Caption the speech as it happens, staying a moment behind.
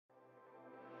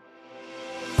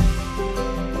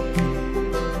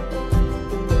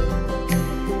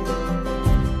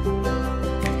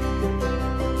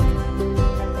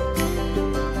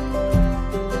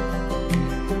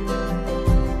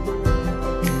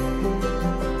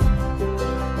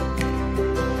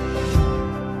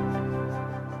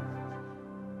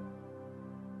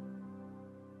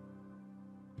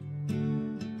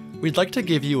We'd like to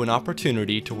give you an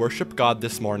opportunity to worship God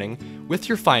this morning with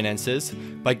your finances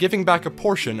by giving back a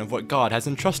portion of what God has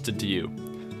entrusted to you.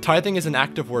 Tithing is an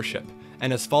act of worship,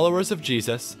 and as followers of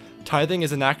Jesus, tithing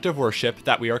is an act of worship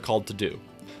that we are called to do.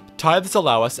 Tithes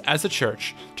allow us as a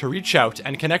church to reach out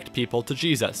and connect people to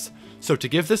Jesus. So to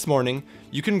give this morning,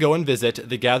 you can go and visit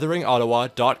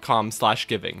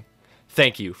thegatheringottawa.com/giving.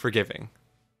 Thank you for giving.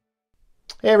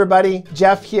 Hey everybody,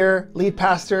 Jeff here, lead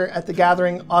pastor at The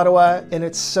Gathering Ottawa, and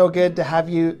it's so good to have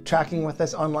you tracking with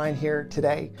us online here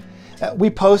today.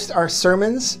 We post our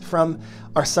sermons from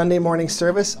our Sunday morning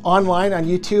service online on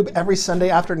YouTube every Sunday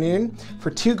afternoon for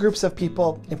two groups of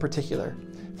people in particular.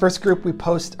 First group we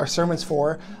post our sermons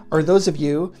for are those of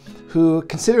you who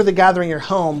consider The Gathering your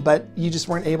home, but you just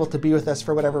weren't able to be with us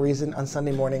for whatever reason on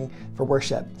Sunday morning for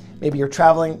worship. Maybe you're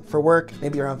traveling for work,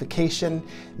 maybe you're on vacation,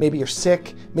 maybe you're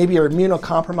sick, maybe you're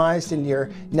immunocompromised and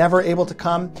you're never able to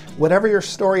come. Whatever your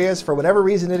story is, for whatever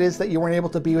reason it is that you weren't able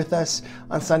to be with us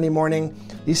on Sunday morning,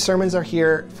 these sermons are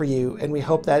here for you, and we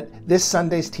hope that this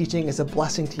Sunday's teaching is a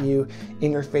blessing to you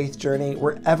in your faith journey,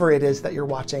 wherever it is that you're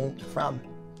watching from.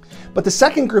 But the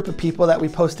second group of people that we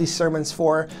post these sermons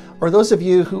for are those of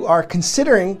you who are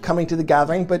considering coming to The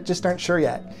Gathering but just aren't sure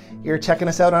yet. You're checking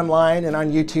us out online and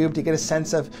on YouTube to get a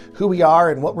sense of who we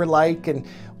are and what we're like and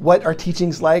what our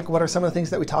teaching's like, what are some of the things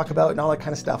that we talk about and all that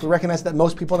kind of stuff. We recognize that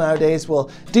most people nowadays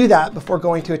will do that before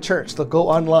going to a church. They'll go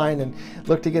online and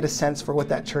look to get a sense for what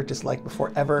that church is like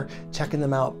before ever checking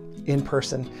them out in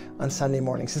person on Sunday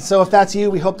mornings. And so if that's you,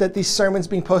 we hope that these sermons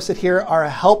being posted here are a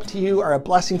help to you, are a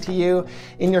blessing to you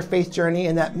in your faith journey,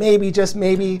 and that maybe, just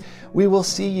maybe, we will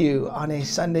see you on a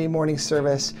Sunday morning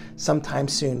service sometime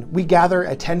soon. We gather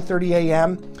at 10:30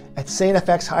 a.m. at St.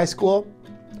 FX High School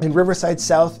in Riverside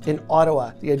South in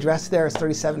Ottawa. The address there is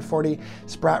 3740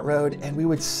 Spratt Road, and we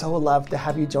would so love to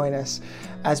have you join us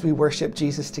as we worship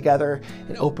Jesus together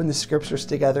and open the scriptures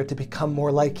together to become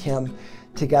more like him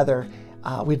together.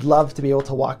 We'd love to be able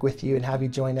to walk with you and have you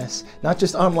join us, not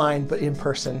just online, but in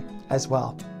person as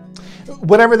well.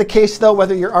 Whatever the case though,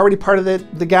 whether you're already part of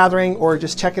the gathering or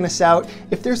just checking us out,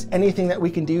 if there's anything that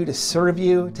we can do to serve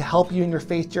you, to help you in your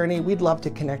faith journey, we'd love to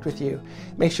connect with you.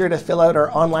 Make sure to fill out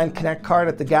our online connect card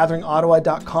at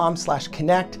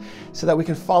thegatheringottawa.com/connect so that we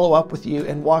can follow up with you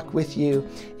and walk with you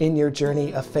in your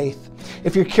journey of faith.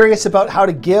 If you're curious about how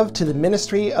to give to the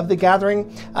ministry of The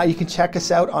Gathering, you can check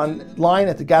us out online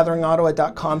at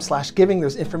thegatheringottawa.com/giving.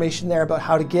 There's information there about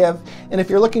how to give. And if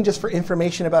you're looking just for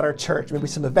information about our church, maybe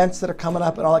some events that are coming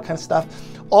up and all that kind of stuff,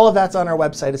 all of that's on our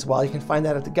website as well. You can find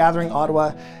that at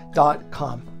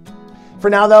thegatheringottawa.com. For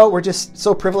now though, we're just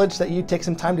so privileged that you take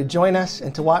some time to join us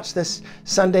and to watch this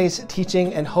Sunday's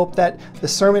teaching, and hope that the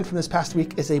sermon from this past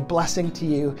week is a blessing to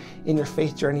you in your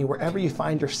faith journey, wherever you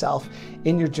find yourself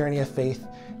in your journey of faith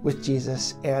with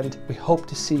Jesus. And we hope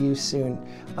to see you soon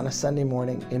on a Sunday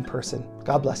morning in person.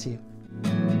 God bless you.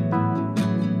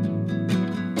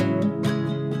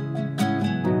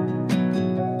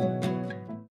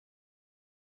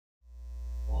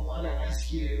 I want to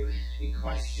ask you a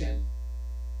question.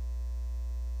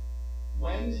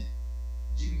 When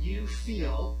do you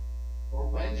feel, or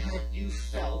when have you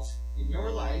felt in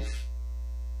your life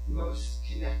most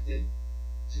connected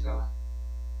to God?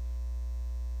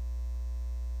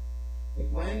 Like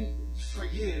when, for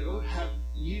you, have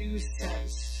you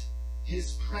sensed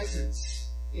his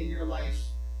presence in your life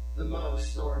the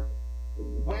most? Or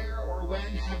where or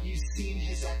when have you seen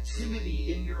his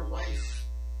activity in your life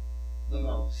the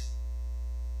most?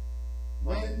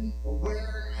 When or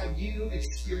where have you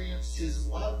experienced his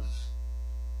love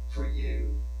for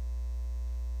you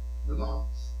the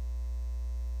most?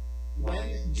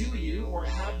 When do you or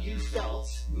have you felt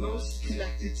most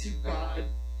connected to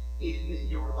God in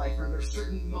your life? Are there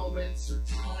certain moments or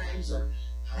times or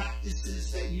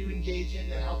practices that you engage in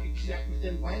that help you connect with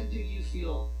him? When do you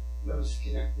feel most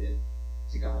connected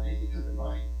to God? Anything come to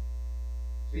mind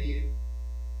for you?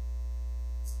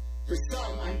 For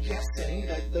some, I'm guessing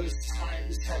that those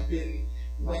times have been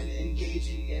when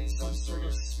engaging in some sort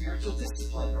of spiritual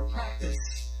discipline or practice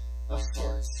of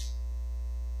sorts.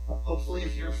 Hopefully,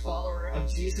 if you're a follower of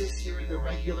Jesus, you're in the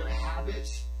regular habit,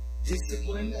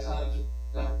 discipline of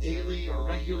daily or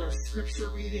regular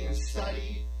scripture reading and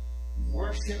study,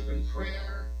 worship and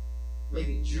prayer,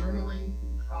 maybe journaling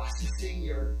and processing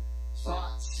your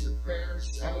thoughts, your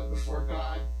prayers out before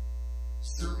God,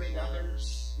 serving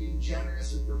others, being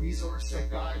generous with the resource that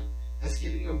God has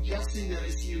given you. I'm guessing that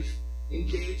as you've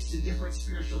engaged in different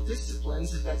spiritual disciplines,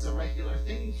 that that's a regular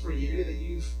thing for you, that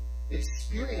you've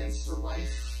experienced the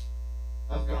life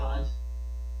of God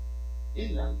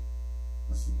in them.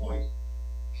 That's the point.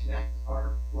 Connect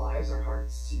our lives, our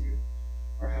hearts to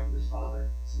our Heavenly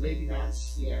Father. So maybe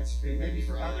that's the answer for you. Maybe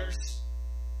for others,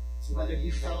 whether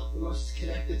you felt the most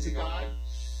connected to God,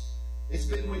 it's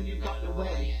been when you've gotten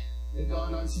away and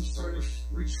gone on some sort of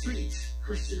retreat,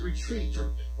 Christian retreat,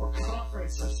 or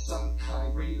conference of some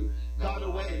kind, where you got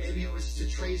away. Maybe it was to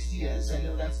Tres Dias. I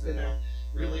know that's been a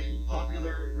really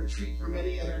popular retreat for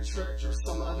many in our church, or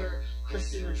some other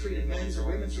Christian retreat, a men's or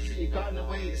women's retreat. You've gotten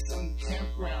away to some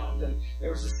campground, and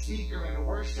there was a speaker and a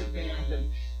worship band,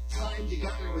 and time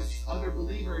together with other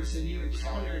believers, and you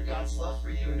encountered God's love for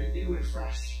you in a new and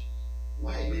fresh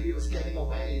way. Maybe it was getting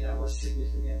away that was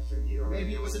significant for you, or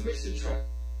maybe it was a mission trip.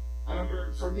 I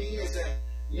remember for me as a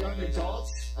young adult,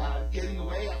 getting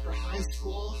away after high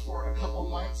school for a couple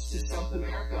months to South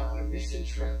America on a mission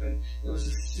trip, and it was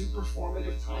a super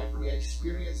formative time for me. I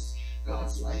experienced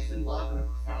God's life and love in a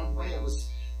profound way. It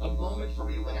was a moment for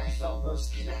me when I felt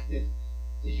most connected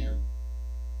to Him.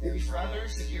 Maybe for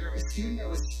others, if you're a student, it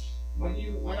was when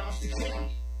you went off to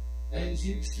camp and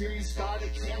you experienced God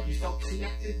at camp. You felt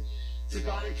connected to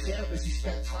God at camp as you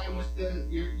spent time with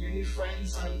your new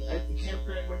friends at the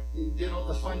campground. You did all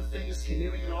the fun things,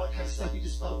 canoeing and all that kind of stuff. You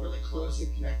just felt really close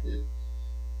and connected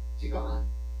to God.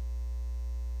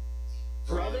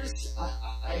 For others,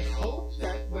 I hope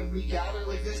that when we gather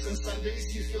like this on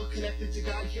Sundays, you feel connected to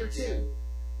God here too.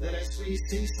 That as we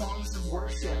sing songs of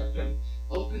worship and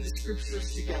open the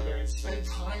scriptures together and spend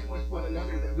time with one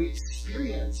another, that we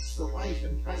experience the life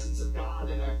and presence of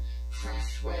God in a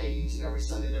fresh way each and every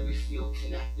Sunday, that we feel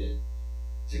connected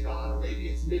to God. Or maybe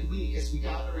it's midweek as we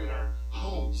gather in our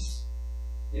homes.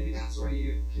 Maybe that's where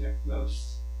you connect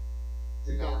most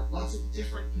to God. Lots of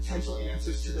different potential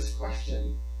answers to this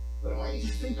question, but I want you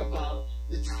to think about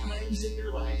the times in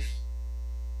your life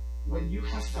when you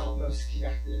have felt most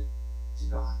connected to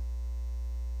God.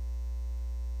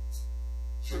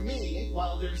 For me,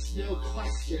 while there's no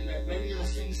question that many of the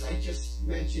things I just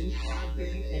mentioned have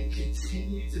been and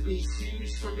continue to be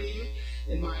huge for me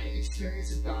in my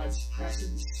experience of God's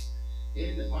presence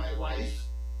in my life,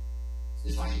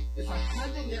 if I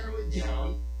had to narrow it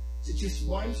down to just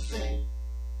one thing,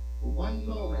 or one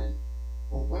moment,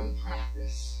 or one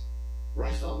practice where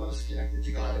I felt most connected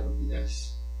to God, it would be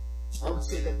this. I would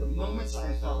say that the moments I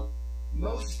have felt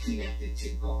most connected to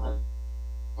God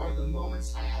are the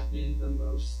moments I have been the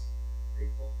most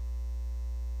grateful.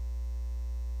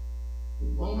 The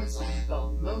moments I have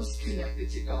felt most connected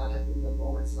to God have been the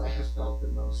moments that I have felt the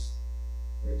most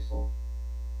grateful.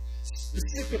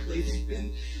 Specifically, they've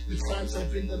been the times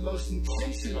I've been the most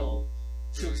intentional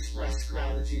to express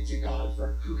gratitude to God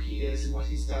for who He is and what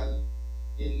He's done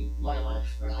in my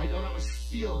life. I don't always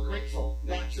feel grateful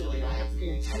naturally. I have to be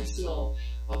intentional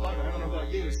about it. I don't know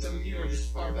about you. Some of you are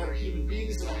just far better human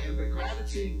beings than I am, but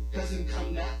gratitude doesn't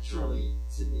come naturally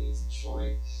to me. It's a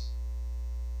choice.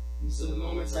 And so the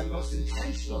moments I'm most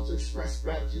intentional to express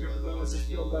gratitude are the moments I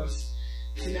feel most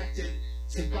connected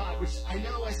to God, which I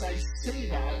know as I say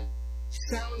that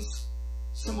sounds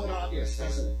somewhat obvious,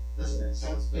 doesn't it? It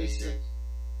sounds basic.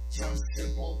 Sounds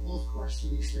simple. Well, of course,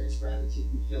 when we experience gratitude,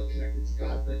 we feel connected to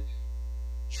God. But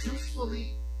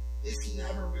truthfully, this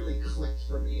never really clicked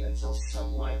for me until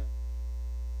somewhat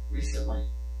recently.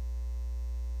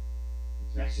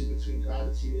 The connection between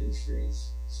gratitude and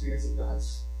experiencing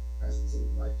God's presence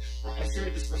in my life. I've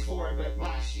shared this before, but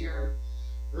last year,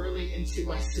 early into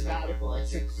my sabbatical, I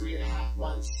took 3.5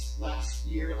 months last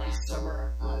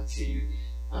summer, to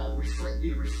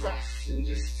be refreshed and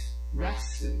just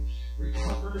rest and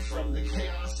recover from the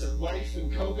chaos of life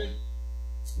and COVID.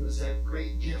 It was a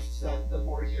great gift that the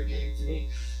board here gave to me.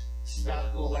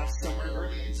 Sabbatical last summer,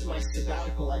 early into my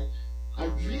sabbatical, I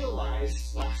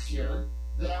realized last year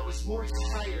that I was more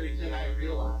tired than I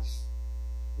realized.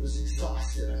 I was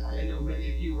exhausted. I know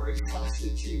many of you were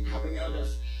exhausted too, coming out of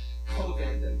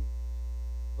COVID.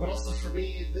 But also for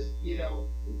me,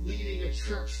 leading a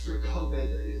church through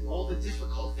COVID, all the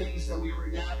difficult things that we were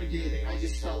navigating, I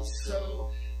just felt so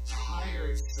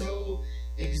tired, so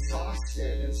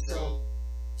exhausted. And so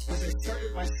as I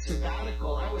started my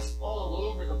sabbatical, I was all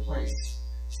over the place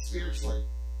spiritually.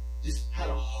 Just had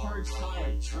a hard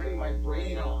time turning my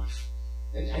brain off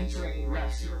and entering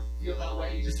rest. You ever feel that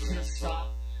way? You just can't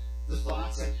stop the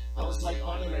thoughts. I was like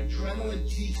on an adrenaline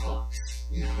detox.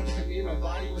 You know what I mean? My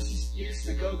body was just used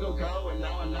to go, and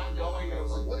now I'm not going. And I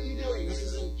was like, what are you doing? This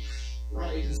isn't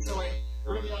right. And so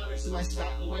early on into my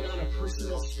sabbatical, went on a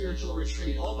personal spiritual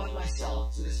retreat all by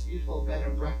myself to this beautiful bed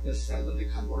and breakfast that Linda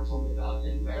Cudmore told me about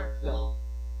in Merrickville.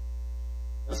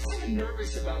 I was kind of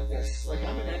nervous about this. Like,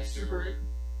 I'm an extrovert,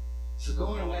 so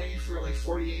going away for like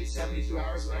 48, 72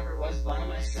 hours, whatever it was, by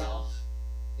myself,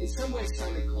 in some ways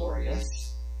sounded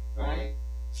glorious, right?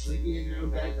 Sleeping in your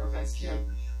own bed, no offense,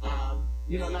 Kim.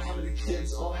 not having the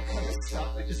kids, all that kind of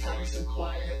stuff, like just having some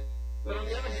quiet. But on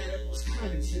the other hand, it was kind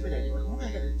of intimidating. Like, what am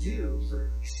I going to do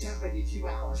for 72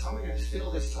 hours? How am I going to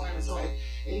fill this time? And so I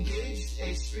engaged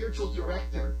a spiritual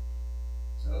director.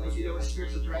 I don't know if you know what a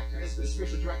spiritual director is, but a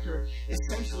spiritual director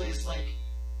essentially is like,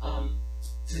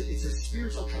 it's a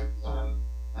spiritual kind of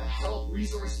a help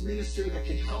resource minister that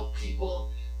can help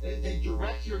people. They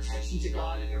direct your attention to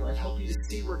God in your life, help you to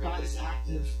see where God is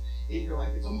active in your life.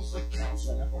 It's almost like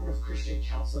counseling, a form of Christian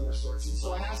counseling of sorts. And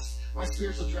so I asked my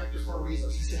spiritual director for a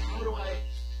resource. He said,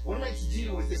 what am I to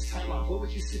do with this time off? What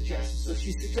would you suggest? So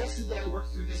she suggested that I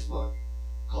work through this book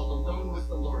called Alone with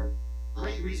the Lord.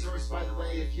 Great resource, by the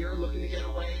way, if you're looking to get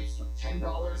away. It's like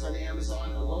 $10 on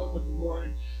Amazon. Alone with the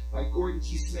Lord by Gordon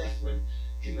T. Smith. Would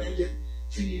commend it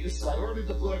to you. So I ordered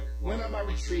the book, went on my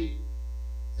retreat,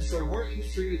 and started working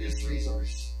through this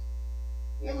resource.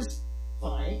 And it was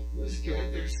fine. It was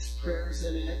good. There's prayers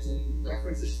in it and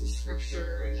references to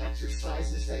scripture and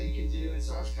exercises that you can do. And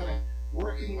so I was kind of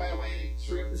working my way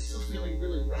through it, but still feeling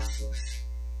really restless,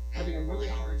 having a really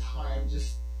hard time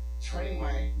just turning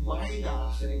my mind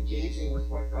off and engaging with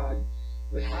what God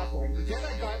would have for me. But then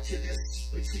I got to this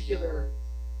particular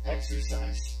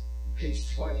exercise,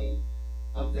 page 20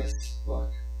 of this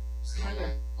book. I was kind of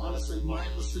honestly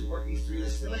mindlessly working through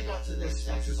this. Then I got to this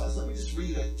exercise. Let me just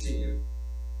read it to you.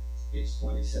 Page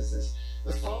 20 says this: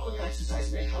 the following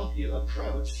exercise may help you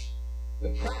approach the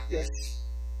practice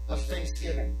of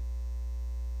thanksgiving.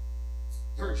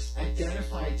 First,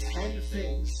 identify 10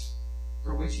 things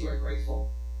for which you are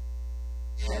grateful.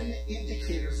 10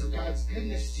 indicators of God's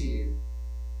goodness to you.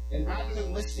 And rather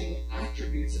than listing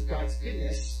attributes of God's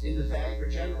goodness in the vague or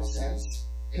general sense,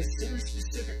 consider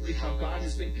specifically how God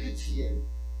has been good to you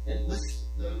and list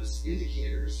those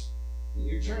indicators in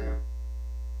your journal.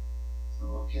 So,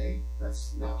 okay,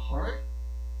 that's not hard.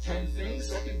 10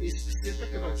 things. I can be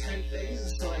specific about 10 things.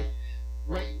 And so I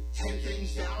write 10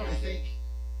 things down. I thank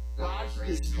God for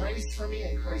His grace for me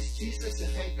in Christ Jesus. I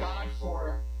thank God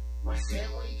for my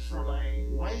family, for my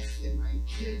wife and my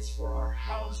kids, for our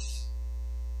house.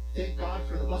 Thank God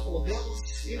for the Buffalo Bills.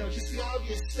 Just the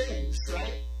obvious things,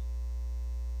 right?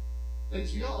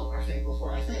 Things we all are thankful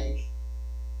for, I think.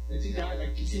 I do that and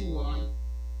I continue on.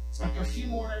 After a few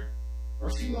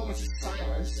moments of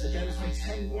silence, identify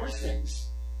 10 more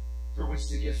things for which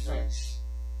to give thanks.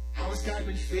 How has God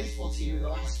been faithful to you in the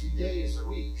last few days or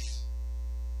weeks?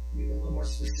 Be a little more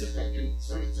specific and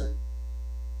started to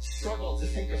struggle to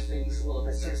think of things a little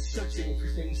bit. Started searching for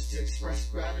things to express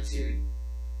gratitude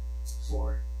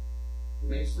for.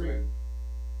 Made through.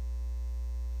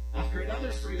 After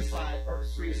another 3 to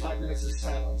 5 minutes of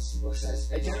silence, the book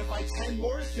says, identify 10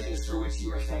 more things for which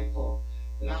you are thankful.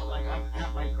 And now, like, I'm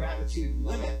at my gratitude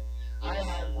limit. I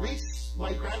have reached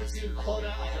my gratitude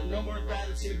quota. I have no more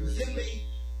gratitude within me.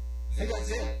 I think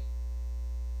that's it.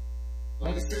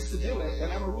 But I starts to do it,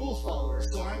 and I'm a rule follower,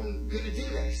 so I'm going to do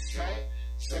this, right?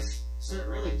 So I start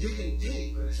really digging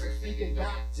deep, and I start thinking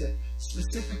back to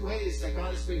specific ways that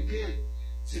God has been good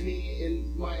to me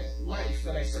in my life,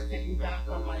 and I start thinking back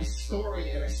on my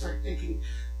story, and I start thinking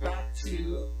back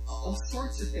to all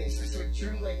sorts of things. I start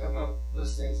journaling about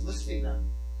those things, listing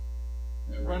them.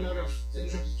 I run out of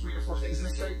things, up to 3 or 4 things, and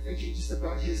I start thinking just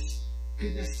about His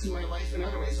goodness to my life in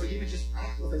other ways, like even just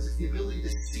practical things, like the ability to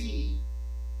see,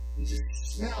 and to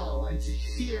smell, and to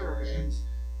hear, and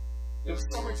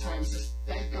summertime, just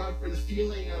thank God for the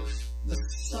feeling of the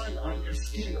sun on your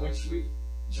skin, which we've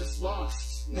just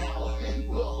lost now, and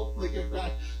we'll hopefully get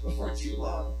back before too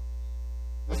long.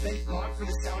 But thank God for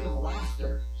the sound of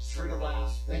laughter. Just heard a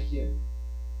laugh. Thank you.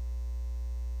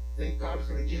 Thank God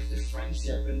for the gift of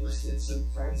friendship, and listed some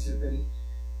friends who've been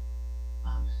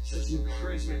such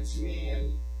encouragement to me,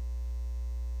 and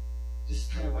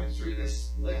just kind of went through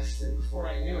this list, and before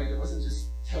I knew it, it wasn't just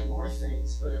 10 more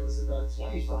things, but it was about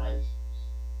 25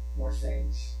 more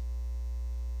things.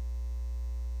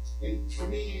 And for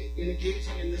me, in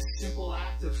engaging in this simple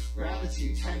act of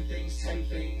gratitude, 10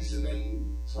 things, and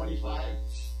then 25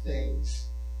 things,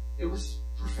 it was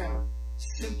profound.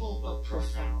 Simple but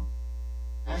profound.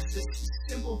 As this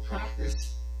simple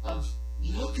practice of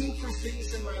looking for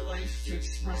things in my life to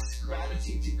express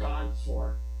gratitude to God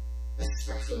for,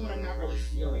 especially when I'm not really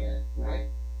feeling it, right?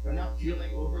 I'm not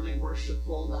feeling overly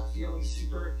worshipful, not feeling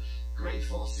super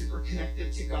grateful, super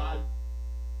connected to God.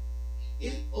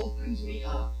 It opened me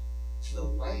up to the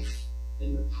life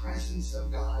in the presence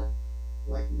of God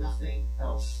like nothing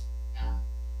else had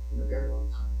in a very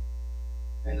long time.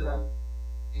 Ended up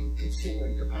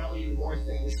continuing, compiling even more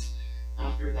things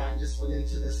after that, and just went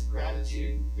into this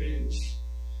gratitude binge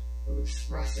of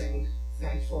expressing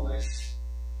thankfulness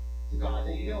to God.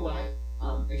 And you know what?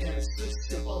 Again, it's so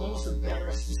simple. I'm almost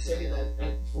embarrassed to say that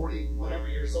at 40 whatever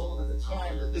years old at the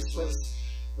time that this was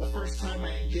the first time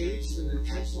I engaged in an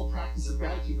intentional practice of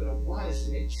gratitude, but it was,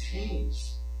 and it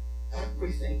changed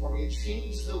everything for me. It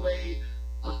changed the way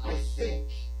I think.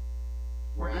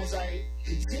 Whereas I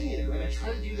continue, and I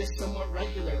try to do this somewhat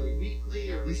regularly,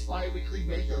 weekly or at least bi-weekly,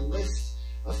 make a list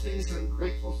of things that I'm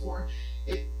grateful for,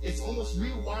 it's almost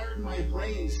rewired my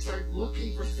brain to start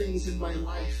looking for things in my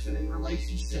life and in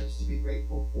relationships to be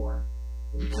grateful for.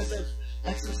 Because I've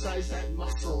exercised that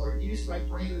muscle or used my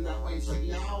brain in that way, it's like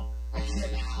now I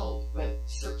can't help but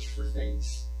search for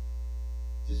things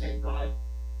to thank God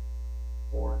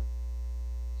for,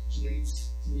 which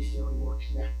leads to me feeling more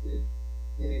connected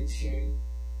and in tune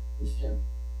with Him.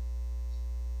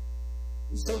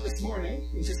 And so this morning,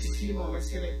 in just a few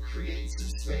moments, going to create some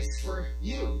space for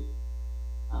you,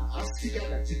 us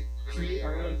together, to create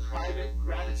our own private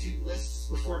gratitude lists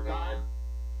before God.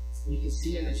 You can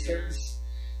see in the chairs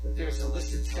that there's a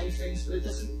list of 10 things, but it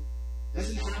doesn't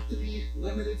have to be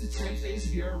limited to 10 things.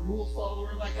 If you're a rule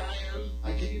follower like I am,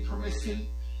 I give you permission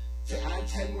to add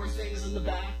 10 more things in the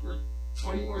back, or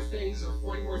 20 more things, or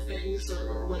 40 more things,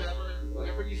 or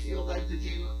whatever you feel led to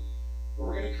do. But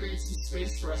we're going to create some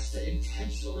space for us to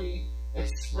intentionally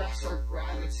express our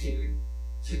gratitude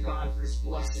to God for His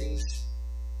blessings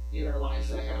in our lives.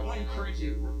 And I want to encourage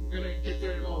you, we're going to get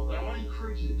there in a moment, but I want to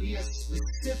encourage you to be as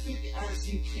specific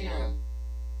as you can.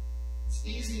 It's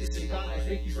easy to say, God, I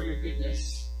thank you for your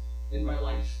goodness in my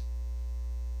life.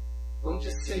 Don't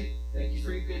just say, thank you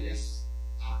for your goodness.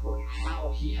 Talk about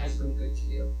how He has been good to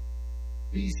you.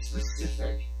 Be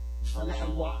specific. And that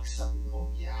unlocks something.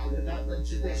 Oh, yeah, that led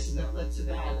to this, and that led to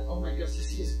that. And oh, my goodness, to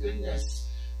see His goodness.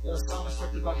 You know, the psalmist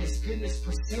talked about His goodness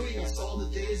pursuing us all the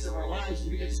days of our lives.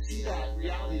 And we get to see that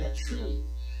reality, that truth,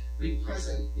 being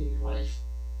present in your life.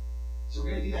 So we're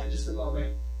going to do that in just a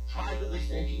moment, privately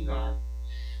thanking God.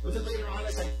 But then later on,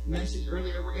 as I mentioned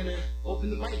earlier, we're going to open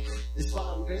the mic as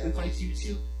well. We're going to invite you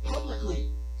to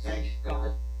publicly thank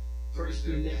God for His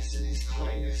goodness and His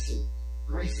kindness and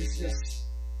graciousness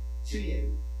to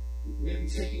you. Maybe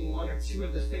taking one or two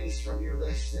of the things from your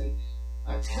list and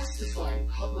testifying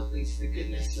publicly to the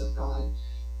goodness of God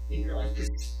in your life.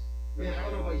 Because, man, I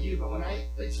don't know about you,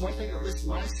 but it's one thing to list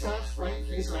my stuff, right?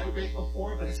 Things that I'm grateful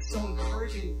for, but it's so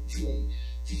encouraging to me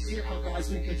to hear how God's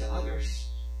been good to others,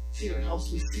 too. It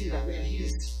helps me see that, man, He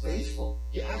is faithful.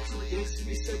 He actually is to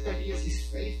be said that He is. He's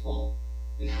faithful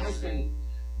and has been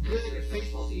good and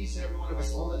faithful to each and every one of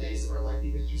us all the days of our life,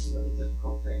 even through some really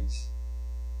difficult things.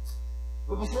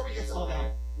 But before we get to all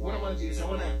that, what I want to do is I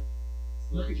want to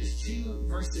look at just 2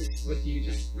 verses with you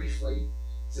just briefly.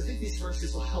 So I think these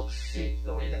verses will help shape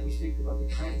the way that we think about the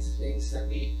kinds of things that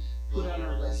we put on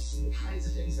our lists and the kinds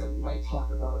of things that we might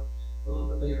talk about a little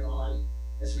bit later on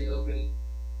as we open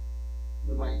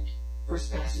the mic.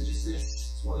 First passage is this.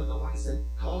 It's one of the ones that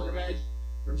Colin read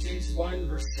from James 1,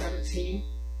 verse 17.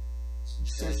 It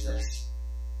says this: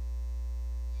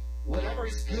 whatever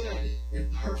is good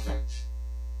and perfect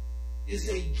is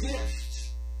a gift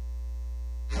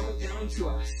coming down to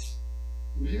us.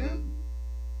 Who?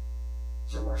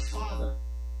 From our Father.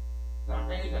 Not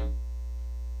random.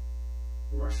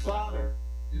 From our Father,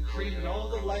 who created all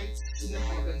the lights in the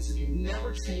heavens and who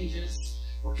never changes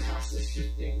or casts a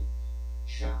shifting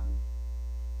shadow.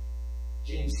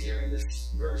 James here in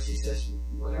this verse, he says,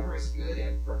 whatever is good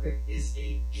and perfect is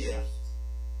a gift.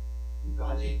 From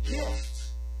God, a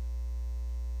gift.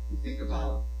 You think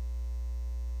about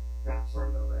that for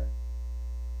a moment.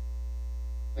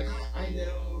 Like, I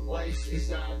know life is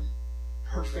not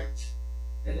perfect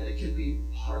and that it can be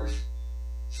hard,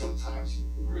 sometimes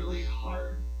really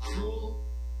hard, cruel.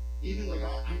 Even like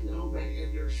I know many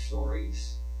of your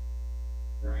stories,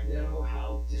 and I know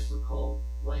how difficult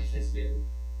life has been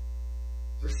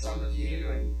for some of you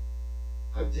and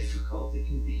how difficult it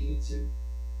can be to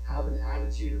have an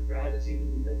attitude of gratitude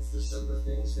in the midst of some of the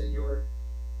things that you're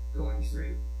going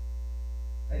through.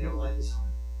 I know life is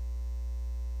hard.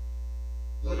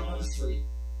 But honestly,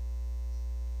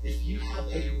 if you have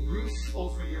a roof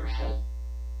over your head,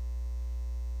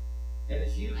 and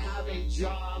if you have a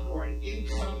job or an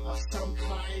income of some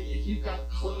kind, if you've got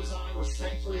clothes on, which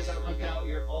thankfully as I look out,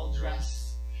 you're all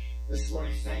dressed this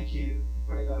morning. Thank you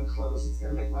for putting on clothes. It's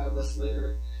going to make my list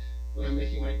later when I'm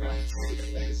making my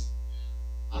gratitude list.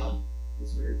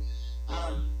 It's weird.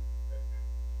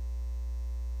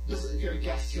 Just if you're a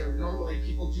guest here, normally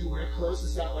people do wear clothes.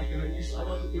 It's not like an unusual. I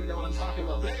don't even know what I'm talking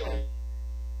about. But anyway,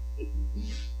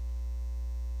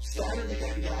 started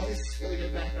again, guys. Gotta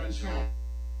get back on track.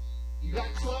 You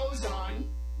got clothes on.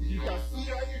 If you've got food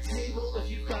on your table, if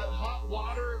you've got hot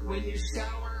water when you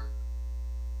shower,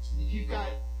 if you've got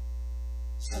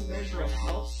some measure of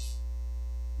health,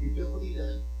 the ability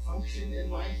to function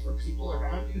in life, or people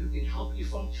around you who can help you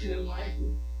function in life.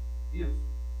 You have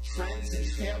friends and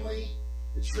family,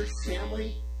 the church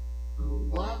family, who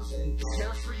love and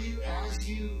care for you as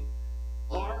you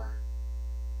are.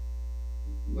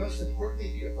 Most importantly,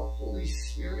 you have the Holy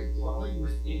Spirit dwelling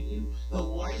within you, the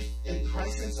life and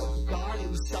presence of God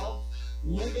Himself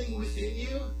living within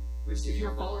you, which if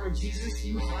you're a follower of Jesus,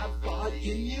 you have God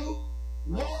in you.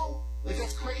 Whoa! Like,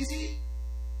 that's crazy.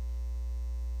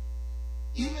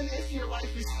 Even if your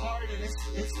life is hard and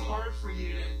it's hard for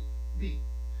you to be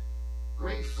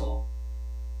grateful,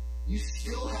 you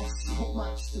still have so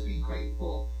much to be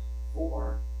grateful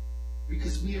for,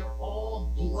 because we are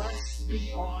all blessed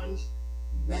beyond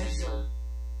measure.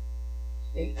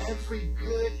 And every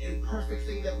good and perfect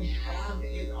thing that we have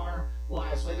in our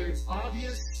lives, whether it's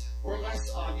obvious or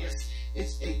less obvious,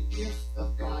 it's a gift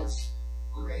of God's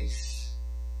grace.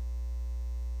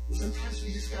 And sometimes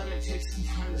we just gotta take some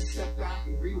time to step back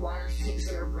and rewire things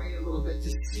in our brain a little bit to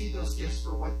see those gifts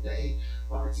for what they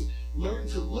are, to learn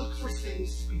to look for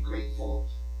things to be grateful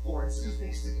for instead of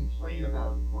things to complain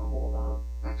about and grumble about.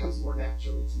 That comes more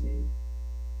naturally to me.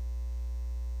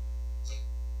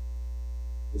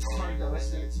 It's hard though,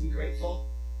 isn't it, to be grateful?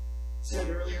 I said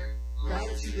earlier,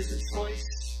 gratitude is a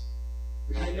choice.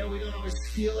 I know we don't always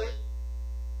feel it.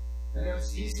 I know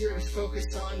it's easier to focus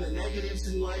on the negatives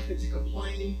in life and to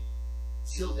complain,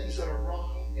 still things that are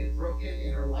wrong and broken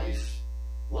in our lives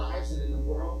and in the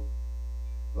world.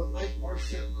 But like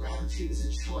worship, gratitude is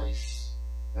a choice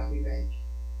that we make.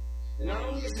 And not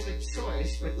only is it a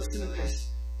choice, but listen to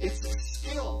this, it's a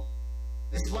skill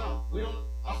as well. We don't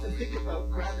often think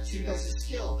about gratitude as a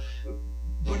skill,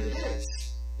 but it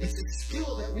is. It's a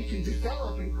skill that we can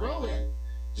develop and grow in.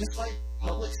 Just like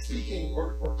public speaking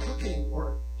or cooking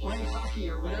or playing hockey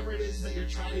or whatever it is that you're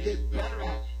trying to get better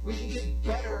at, we can get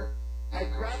better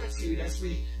at gratitude. As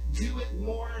we do it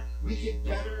more, we get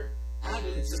better at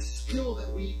it. It's a skill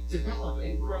that we develop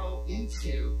and grow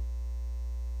into.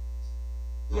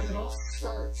 But it all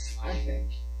starts, I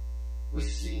think, with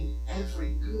seeing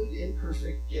every good and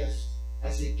perfect gift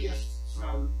as a gift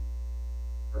from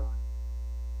God.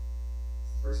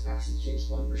 The first passage, James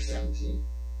 1, verse 17.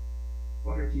 I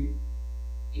wonder if you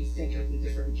can think of the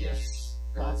different gifts,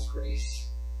 God's grace,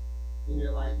 in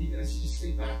your life, even as you just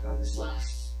think back on this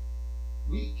last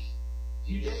week,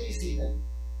 few days even,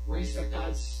 ways that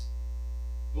God's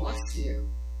blessed you.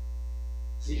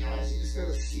 So He has, you just got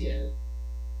to see it.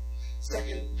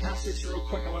 Second passage real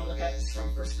quick I want to look at is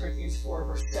from 1 Corinthians 4,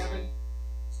 verse 7.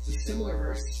 It's a similar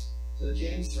verse to the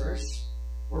James verse,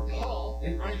 where Paul,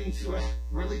 in writing to a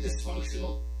really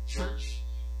dysfunctional church,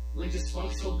 really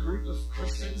dysfunctional group of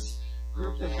Christians,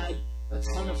 group that had a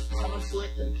ton of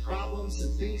conflict and problems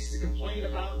and things to complain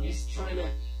about, and he's trying to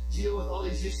deal with all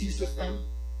these issues with them,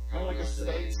 kind of like us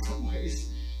today in some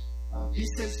ways. He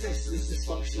says this to this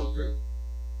dysfunctional group.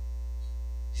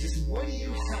 He says, what do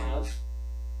you have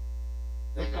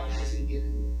that God hasn't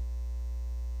given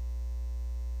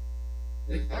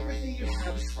you? If everything you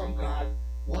have is from God,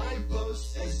 why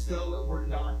boast as though it were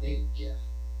not a gift?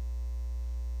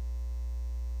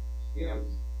 You know,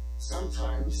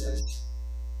 sometimes as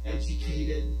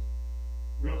educated,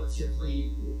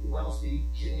 relatively wealthy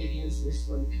Canadians, at least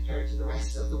when compared to the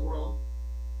rest of the world,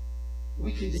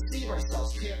 we can deceive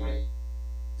ourselves, can't we?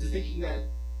 To thinking that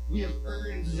we have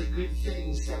earned the good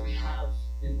things that we have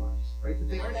in life, right? That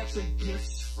they aren't actually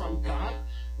gifts from God,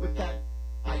 but that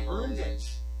I earned it.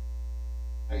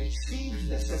 I achieved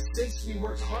this. That since we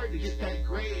worked hard to get that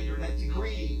grade or that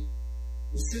degree,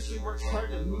 and since we worked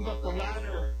hard to move up the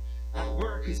ladder at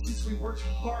work, and since we worked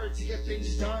hard to get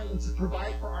things done and to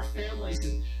provide for our families,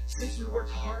 and since we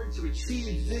worked hard to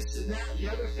achieve this and that and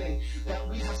the other thing, that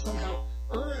we have somehow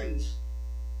earned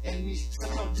and we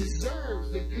somehow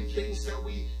deserve the good things that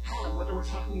we have, whether we're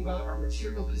talking about our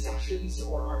material possessions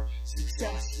or our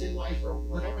success in life or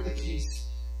whatever the case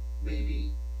may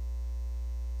be.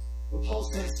 But Paul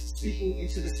says, speaking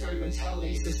into this very mentality,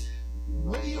 he says,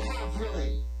 what do you have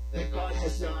really that God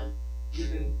has not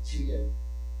given to you?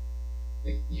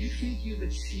 Like, you think you've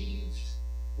achieved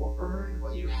or earned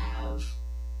what you have,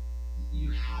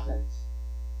 you haven't.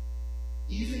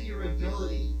 Even your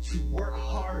ability to work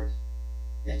hard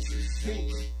and to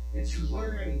think and to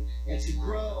learn and to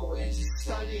grow and to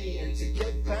study and to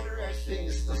get better at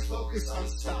things, to focus on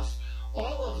stuff,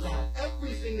 all of that,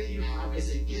 everything that you have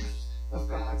is a gift of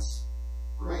God's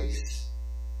grace.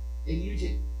 And you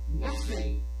did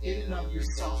nothing in and of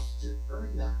yourself to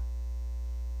earn that.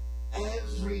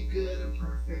 Every good and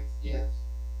perfect gift,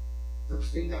 the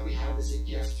thing that we have is a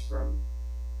gift from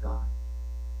God.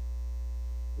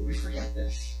 But we forget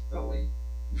this, don't we?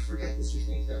 We forget this. We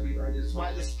think that we learned it. It's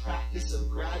why this practice of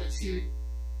gratitude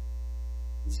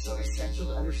is so essential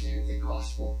to understanding the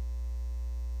gospel.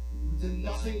 We've done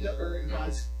nothing to earn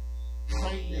God's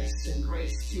kindness and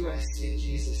grace to us in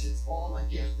Jesus. It's all a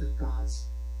gift of God's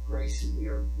grace, and we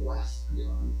are blessed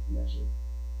beyond measure.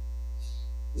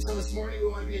 And so this morning we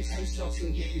want to be intentional to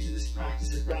engage in this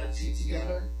practice of gratitude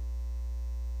together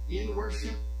in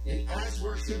worship and as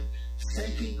worship,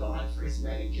 thanking God for his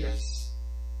many gifts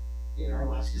in our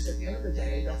lives. Because at the end of the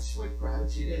day, that's what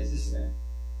gratitude is, isn't it?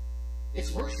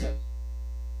 It's worship.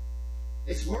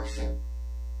 It's worship.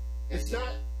 It's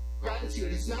not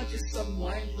gratitude. It's not just some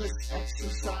mindless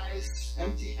exercise,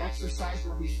 empty exercise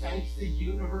where we thank the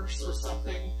universe or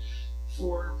something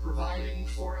for providing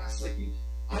for us.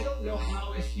 I don't know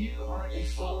how, if you are a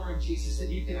follower of Jesus, that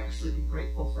you can actually be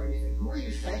grateful for anything. Who are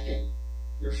you thanking?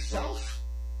 Yourself?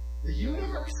 The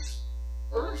universe?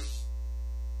 Earth?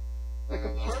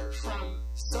 Apart from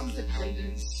some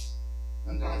dependence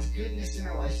on God's goodness in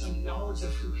our life, some knowledge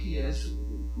of who he is,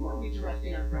 who are we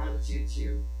directing our gratitude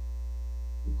to?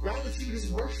 Gratitude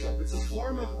is worship. It's a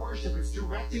form of worship. It's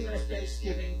directing our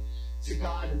thanksgiving to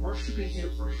God and worshiping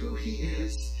him for who he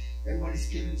is and what he's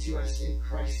given to us in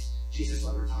Christ Jesus,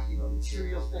 whether we're talking about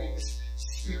material things,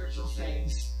 spiritual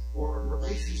things, or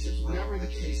relationships, whatever the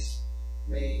case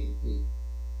may be.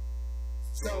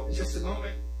 So, in just a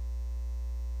moment,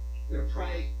 we're going to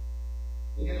pray.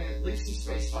 We're going to leave some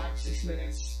space, 5 or 6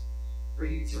 minutes, for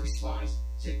you to respond.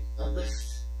 Take a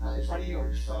list in front of you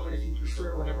on your phone, if you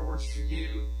prefer, whatever works for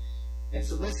you. And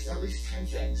to list at least 10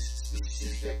 things,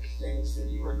 specific things that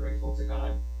you are grateful to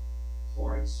God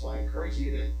for. And so I encourage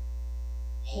you to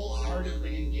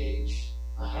wholeheartedly engage.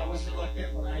 I was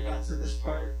reluctant when I got to this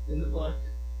part in the book.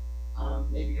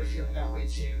 Maybe you're feeling that way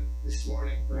too this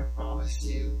morning, but I promise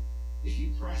you, if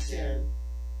you press in,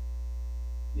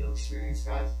 you'll experience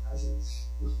God's presence.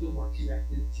 You'll feel more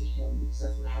connected to him, because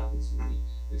that's what happens when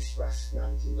we express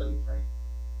gratitude. Let me pray.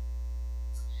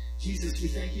 Jesus, we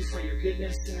thank you for your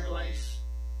goodness in our life.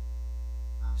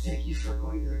 Thank you for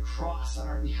going to the cross on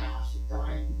our behalf, and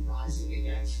dying and rising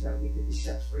again so that we could be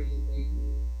set free and made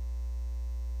new.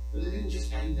 But it didn't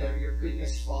just end there. Your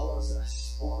goodness follows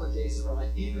us all the days of our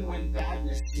life. Even when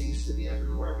badness seems to be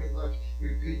everywhere we look,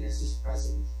 your goodness is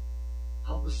present.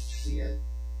 Help us to see it.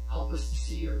 Help us to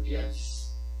see your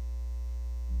gifts.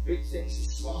 Big things,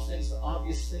 the small things, the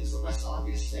obvious things, the less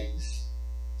obvious things,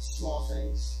 small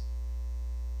things.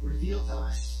 Reveal to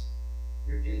us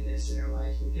your goodness in our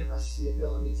life and give us the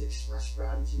ability to express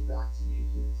gratitude back to you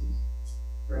here tonight.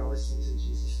 For all these things in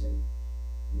Jesus' name,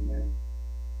 amen.